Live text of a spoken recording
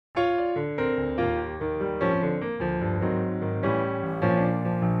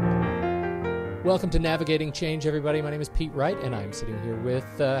Welcome to Navigating Change, everybody. My name is Pete Wright, and I'm sitting here with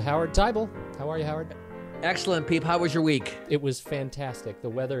Howard Teibel. How are you, Howard? Excellent, Pete. How was your week? It was fantastic. The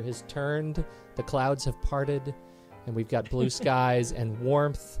weather has turned, the clouds have parted, and we've got blue skies and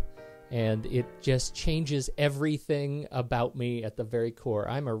warmth, and it just changes everything about me at the very core.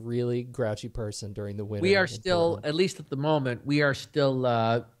 I'm a really grouchy person during the winter. We are still, at least at the moment, we are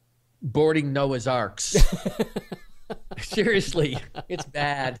still boarding Noah's Arks. Seriously, it's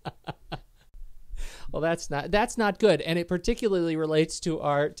bad. Well, that's not good, and it particularly relates to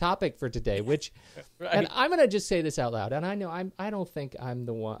our topic for today. Which, right. And I'm going to just say this out loud. And I know I don't think I'm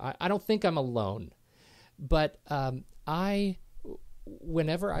the one. I don't think I'm alone. But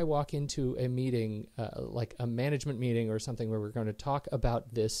whenever I walk into a meeting, like a management meeting or something, where we're going to talk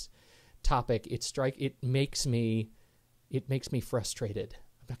about this topic, it makes me frustrated.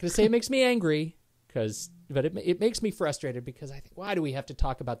 I'm not going to say it makes me angry. But it makes me frustrated because I think, why do we have to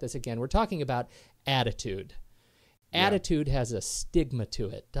talk about this again? We're talking about attitude. Yeah. Attitude has a stigma to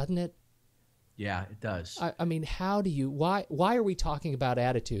it, doesn't it? Yeah, it does. I mean, why are we talking about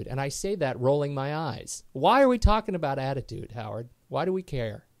attitude? And I say that rolling my eyes. Why are we talking about attitude, Howard? Why do we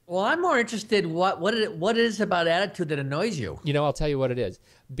care? Well, I'm more interested what it is about attitude that annoys you. You know, I'll tell you what it is.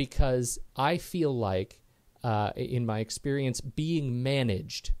 Because I feel like, in my experience being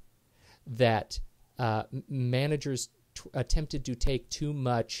managed, that managers attempted to take too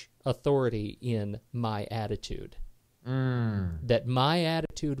much authority in my attitude. That my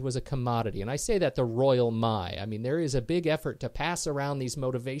attitude was a commodity. And I say that the royal my. I mean, there is a big effort to pass around these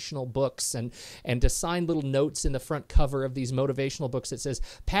motivational books and to sign little notes in the front cover of these motivational books that says,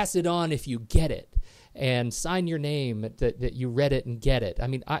 pass it on if you get it. And sign your name that you read it and get it. I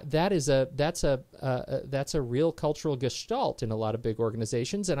mean, that's a real cultural gestalt in a lot of big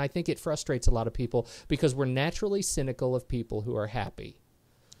organizations, and I think it frustrates a lot of people because we're naturally cynical of people who are happy.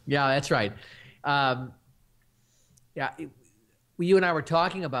 Yeah, that's right. You and I were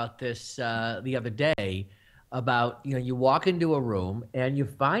talking about this the other day about, you walk into a room and you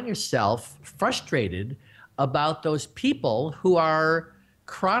find yourself frustrated about those people who are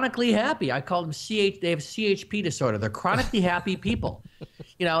chronically happy. I call them they have CHP disorder. They're chronically happy people,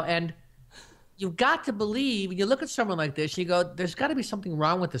 and you've got to believe, when you look at someone like this, you go, there's got to be something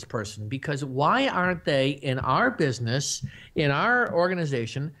wrong with this person, because why aren't they in our business, in our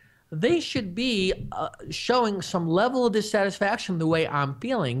organization? They should be showing some level of dissatisfaction the way I'm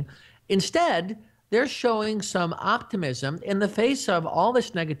feeling. Instead, they're showing some optimism in the face of all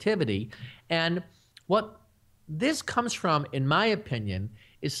this negativity. And what this comes from, in my opinion,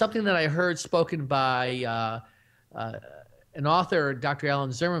 is something that I heard spoken by an author, Dr.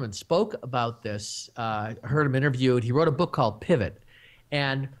 Alan Zimmerman, spoke about this. I heard him interviewed. He wrote a book called Pivot.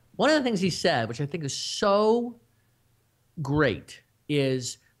 And one of the things he said, which I think is so great,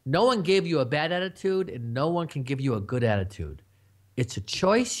 is no one gave you a bad attitude and no one can give you a good attitude. It's a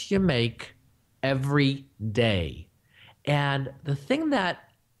choice you make every day. And the thing that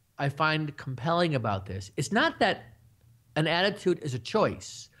I find compelling about this, it's not that an attitude is a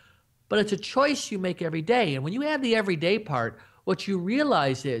choice, but it's a choice you make every day. And when you add the everyday part, what you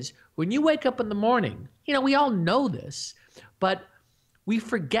realize is when you wake up in the morning, we all know this, but I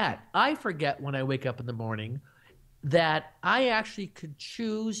forget when I wake up in the morning that I actually could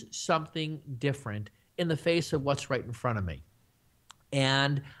choose something different in the face of what's right in front of me.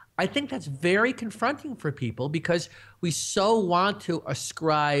 And I think that's very confronting for people because we so want to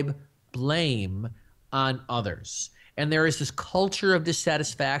ascribe blame on others. And there is this culture of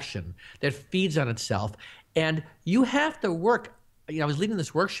dissatisfaction that feeds on itself. And you have to work. I was leading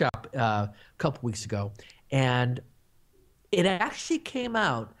this workshop a couple weeks ago, and it actually came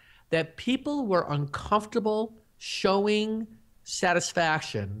out that people were uncomfortable showing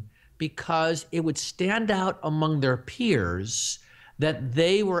satisfaction because it would stand out among their peers that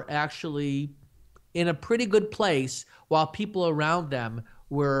they were actually in a pretty good place while people around them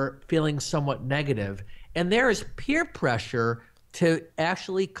were feeling somewhat negative. And there is peer pressure to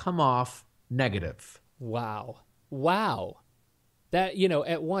actually come off negative. Wow. That,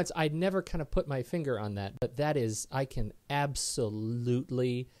 at once, I'd never kind of put my finger on that, but that is, I can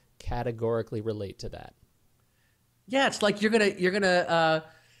absolutely categorically relate to that. Yeah, it's like you're gonna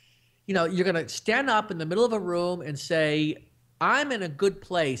stand up in the middle of a room and say, I'm in a good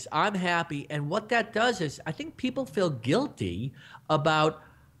place, I'm happy. And what that does is I think people feel guilty about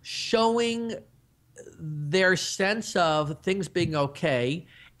showing their sense of things being okay.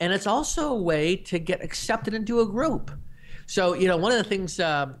 And it's also a way to get accepted into a group. So, one of the things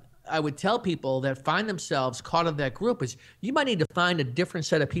I would tell people that find themselves caught in that group is you might need to find a different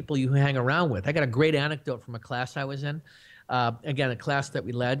set of people you hang around with. I got a great anecdote from a class I was in. again, a class that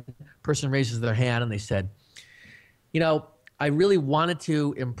we led, person raises their hand and they said, I really wanted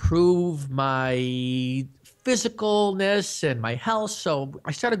to improve my physicalness and my health. So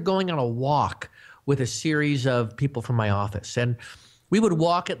I started going on a walk with a series of people from my office. And we would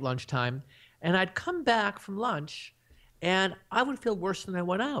walk at lunchtime, and I'd come back from lunch and I would feel worse than I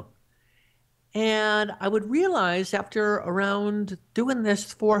went out. And I would realize after around doing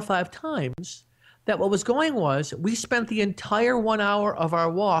this 4 or 5 times that what was going was we spent the entire 1 hour of our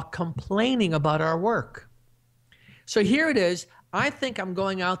walk complaining about our work. So here it is. I think I'm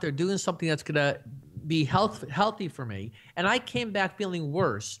going out there doing something that's going to be healthy for me. And I came back feeling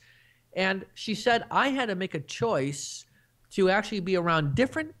worse. And she said I had to make a choice to actually be around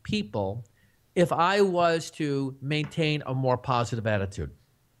different people if I was to maintain a more positive attitude.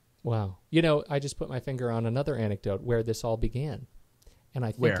 Wow. I just put my finger on another anecdote where this all began. And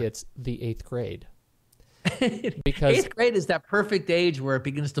I think it's the 8th grade. Because 8th grade is that perfect age where it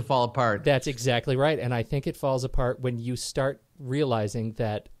begins to fall apart. That's exactly right. And I think it falls apart when you start realizing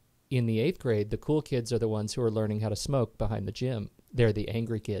that in the 8th grade, the cool kids are the ones who are learning how to smoke behind the gym. They're the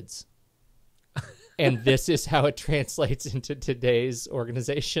angry kids. And this is how it translates into today's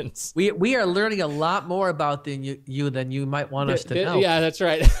organizations. We are learning a lot more about you than you might want us to know. Yeah, that's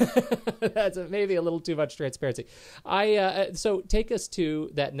right. That's maybe a little too much transparency. So take us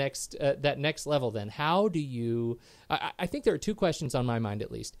to that next level then. How do you? I think there are 2 questions on my mind at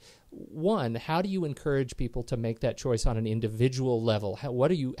least. One, how do you encourage people to make that choice on an individual level?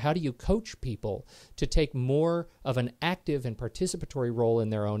 How do you coach people to take more of an active and participatory role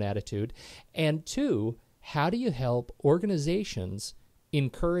in their own attitude? And 2, how do you help organizations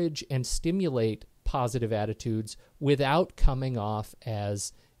encourage and stimulate positive attitudes without coming off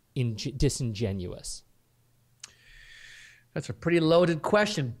as disingenuous? That's a pretty loaded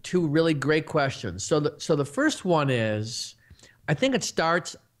question. 2 really great questions. So the first one is, I think it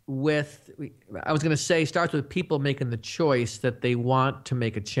starts with people making the choice that they want to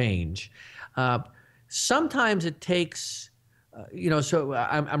make a change. Sometimes it takes, so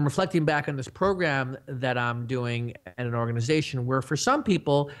I'm reflecting back on this program that I'm doing at an organization where for some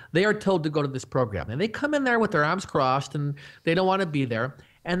people, they are told to go to this program. And they come in there with their arms crossed and they don't want to be there.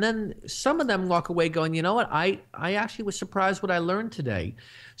 And then some of them walk away going, you know what, I actually was surprised what I learned today.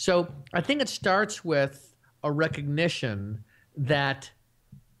 So I think it starts with a recognition that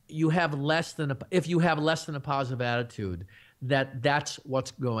if you have less than a positive attitude, that's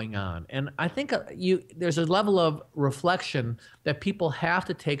what's going on. And I think there's a level of reflection that people have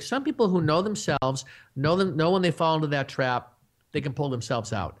to take. Some people who know themselves, know when they fall into that trap, they can pull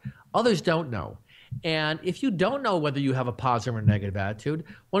themselves out. Others don't know. And if you don't know whether you have a positive or negative attitude,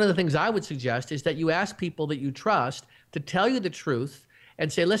 one of the things I would suggest is that you ask people that you trust to tell you the truth and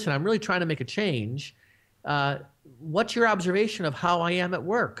say, listen, I'm really trying to make a change. What's your observation of how I am at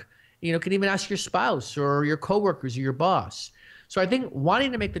work? You can even ask your spouse or your coworkers or your boss. So I think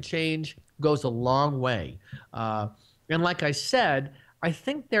wanting to make the change goes a long way. And like I said, I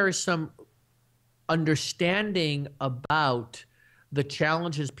think there is some understanding about the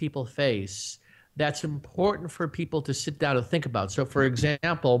challenges people face that's important for people to sit down and think about. So for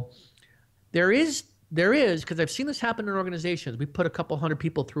example, there is, because I've seen this happen in organizations. We put a couple hundred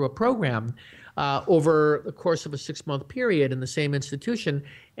people through a program over the course of a 6-month period in the same institution.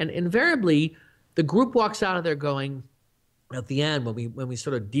 And invariably, the group walks out of there going, at the end, when we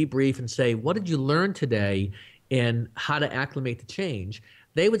sort of debrief and say, what did you learn today in how to acclimate to change?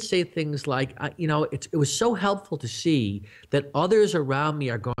 They would say things like, it was so helpful to see that others around me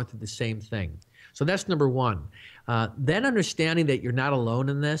are going through the same thing. So that's number one. Then understanding that you're not alone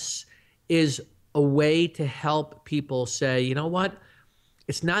in this is a way to help people say, you know what,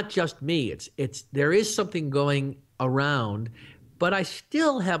 it's not just me. There is something going around, but I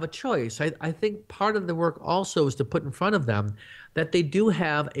still have a choice. I think part of the work also is to put in front of them that they do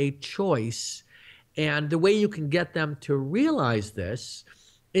have a choice. And the way you can get them to realize this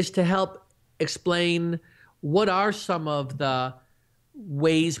is to help explain what are some of the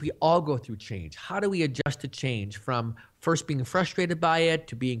ways we all go through change. How do we adjust to change from first being frustrated by it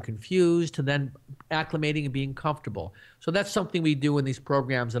to being confused to then acclimating and being comfortable? So that's something we do in these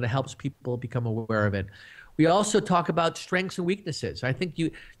programs, and it helps people become aware of it. We also talk about strengths and weaknesses. I think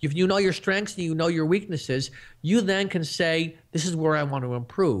if you know your strengths and you know your weaknesses, you then can say, this is where I want to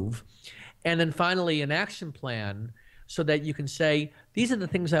improve. And then finally, an action plan so that you can say, these are the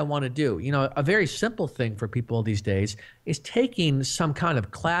things I want to do. A very simple thing for people these days is taking some kind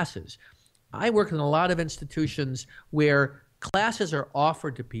of classes. I work in a lot of institutions where classes are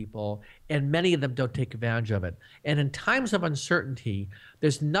offered to people, and many of them don't take advantage of it. And in times of uncertainty,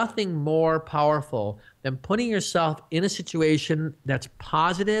 there's nothing more powerful than putting yourself in a situation that's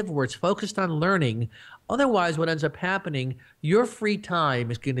positive, where it's focused on learning. Otherwise, what ends up happening, your free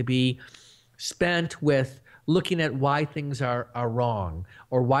time is going to be spent with looking at why things are wrong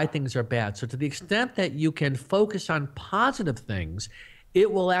or why things are bad. So to the extent that you can focus on positive things, it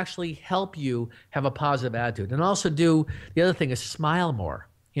will actually help you have a positive attitude. And also the other thing is smile more.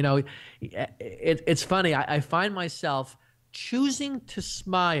 You know, it's funny. I find myself choosing to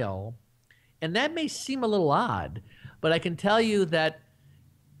smile, and that may seem a little odd, but I can tell you that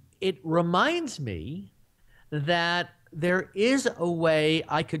it reminds me that there is a way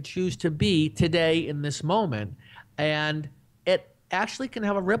I could choose to be today in this moment, and it actually can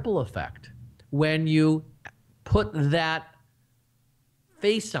have a ripple effect when you put that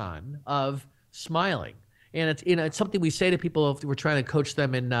face on of smiling. And it's something we say to people if we're trying to coach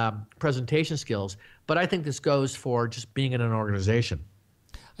them in presentation skills. But I think this goes for just being in an organization.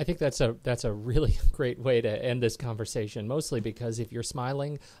 I think that's a really great way to end this conversation, mostly because if you're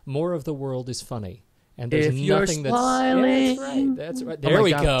smiling, more of the world is funny. And there's if you're nothing smiling, that's right. There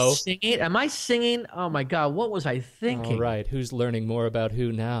we go. Am I singing? Oh my God, what was I thinking? All right, who's learning more about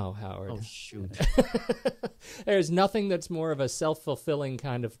who now, Howard? Oh shoot. There's nothing that's more of a self-fulfilling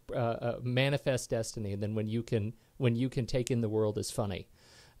kind of manifest destiny than when you can take in the world as funny.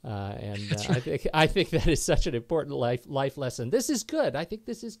 Right. I think that is such an important life lesson. This is good. I think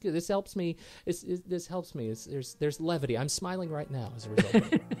this is good. This helps me. This helps me. There's levity. I'm smiling right now as a result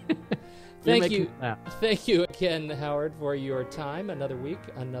of it. Thank you again, Howard, for your time. Another week,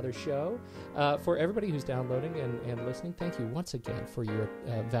 another show. For everybody who's downloading and listening, thank you once again for your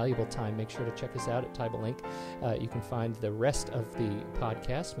valuable time. Make sure to check us out at Teibel Inc. You can find the rest of the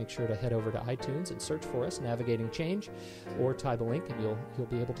podcast. Make sure to head over to iTunes and search for us, Navigating Change, or Teibel Inc., and you'll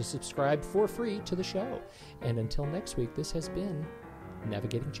be able to subscribe for free to the show. And until next week, this has been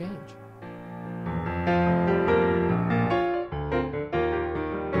Navigating Change.